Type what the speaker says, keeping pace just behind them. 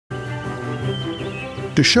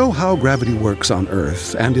To show how gravity works on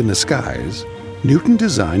Earth and in the skies, Newton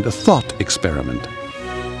designed a thought experiment.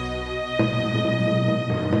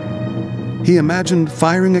 He imagined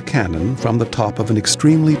firing a cannon from the top of an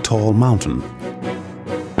extremely tall mountain.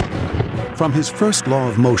 From his first law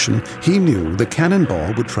of motion, he knew the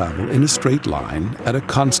cannonball would travel in a straight line at a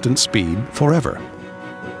constant speed forever.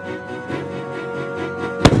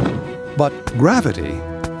 But gravity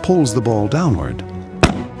pulls the ball downward.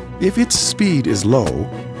 If its speed is low,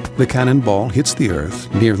 the cannonball hits the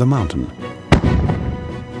Earth near the mountain.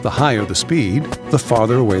 The higher the speed, the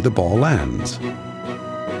farther away the ball lands.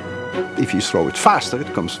 If you throw it faster,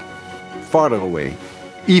 it comes farther away.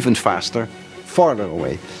 Even faster, farther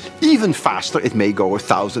away. Even faster, it may go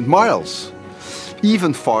 1,000 miles.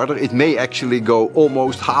 Even farther, it may actually go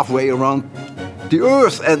almost halfway around the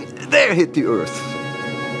Earth and there hit the Earth.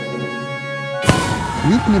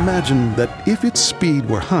 Newton imagined that if its speed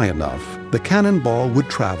were high enough, the cannonball would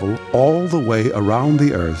travel all the way around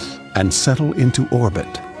the Earth and settle into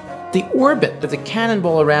orbit. The orbit of the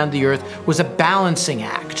cannonball around the Earth was a balancing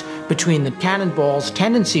act between the cannonball's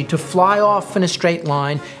tendency to fly off in a straight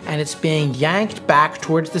line and its being yanked back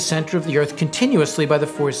towards the center of the Earth continuously by the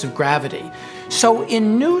force of gravity. So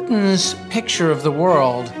in Newton's picture of the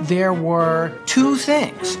world, there were two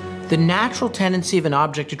things. The natural tendency of an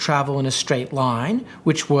object to travel in a straight line,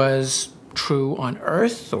 which was true on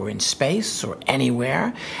Earth or in space or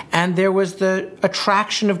anywhere, and there was the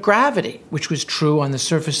attraction of gravity, which was true on the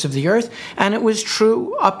surface of the Earth, and it was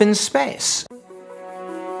true up in space.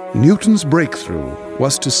 Newton's breakthrough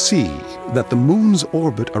was to see that the moon's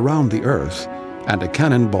orbit around the Earth and a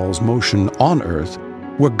cannonball's motion on Earth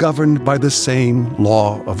were governed by the same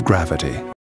law of gravity.